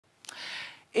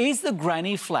Is the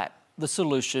granny flat the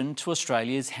solution to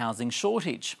Australia's housing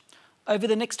shortage? Over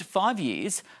the next 5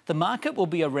 years, the market will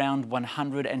be around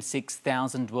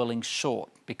 106,000 dwellings short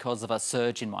because of a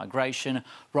surge in migration,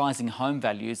 rising home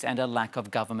values and a lack of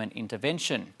government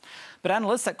intervention. But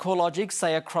analysts at CoreLogic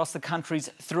say across the country's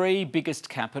 3 biggest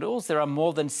capitals, there are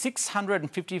more than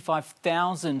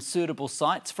 655,000 suitable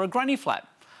sites for a granny flat,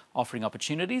 offering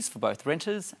opportunities for both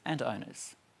renters and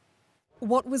owners.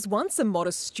 What was once a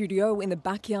modest studio in the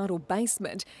backyard or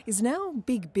basement is now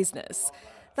big business.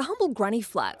 The humble granny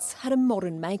flats had a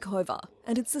modern makeover,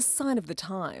 and it's a sign of the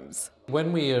times.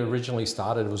 When we originally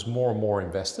started, it was more and more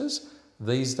investors.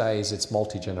 These days, it's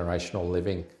multi-generational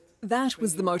living. That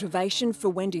was the motivation for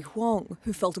Wendy Huang,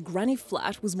 who felt a granny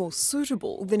flat was more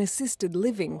suitable than assisted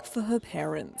living for her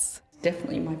parents.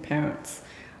 Definitely my parents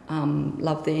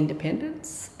love their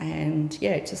independence and,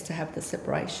 just to have the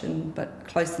separation, but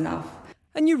close enough.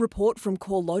 A new report from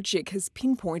CoreLogic has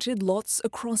pinpointed lots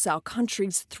across our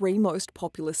country's 3 most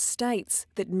populous states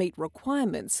that meet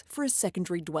requirements for a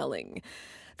secondary dwelling.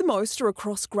 The most are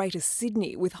across Greater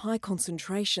Sydney, with high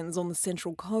concentrations on the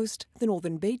Central Coast, the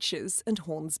Northern Beaches and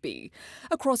Hornsby.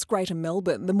 Across Greater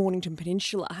Melbourne, the Mornington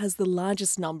Peninsula has the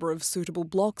largest number of suitable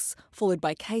blocks, followed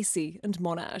by Casey and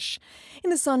Monash. In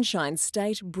the Sunshine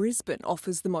State, Brisbane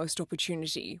offers the most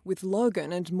opportunity, with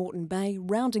Logan and Moreton Bay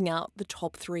rounding out the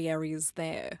top 3 areas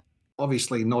there.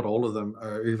 Obviously, not all of them,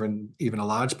 or even a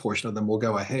large portion of them, will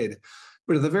go ahead.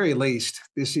 But at the very least,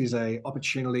 this is an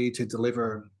opportunity to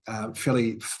deliver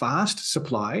fairly fast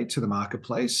supply to the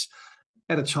marketplace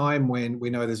at a time when we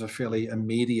know there's a fairly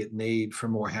immediate need for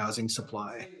more housing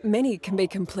supply. Many can be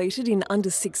completed in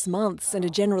under 6 months and are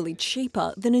generally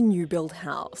cheaper than a new build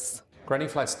house. Granny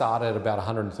flats start at about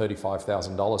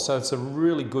 $135,000, so it's a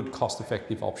really good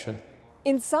cost-effective option.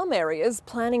 In some areas,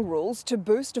 planning rules to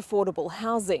boost affordable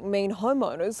housing mean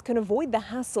homeowners can avoid the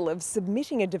hassle of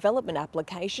submitting a development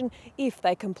application if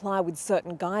they comply with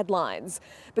certain guidelines.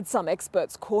 But some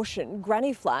experts caution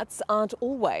granny flats aren't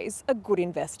always a good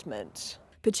investment,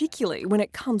 particularly when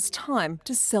it comes time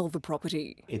to sell the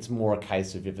property. It's more a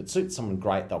case of if it suits someone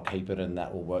great, they'll keep it and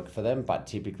that will work for them. But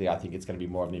typically I think it's going to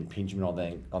be more of an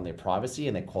impingement on their privacy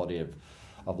and their quality of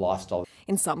lifestyle.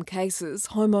 In some cases,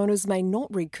 homeowners may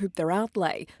not recoup their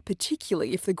outlay,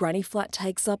 particularly if the granny flat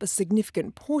takes up a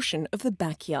significant portion of the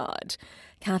backyard.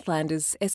 Kathlanders,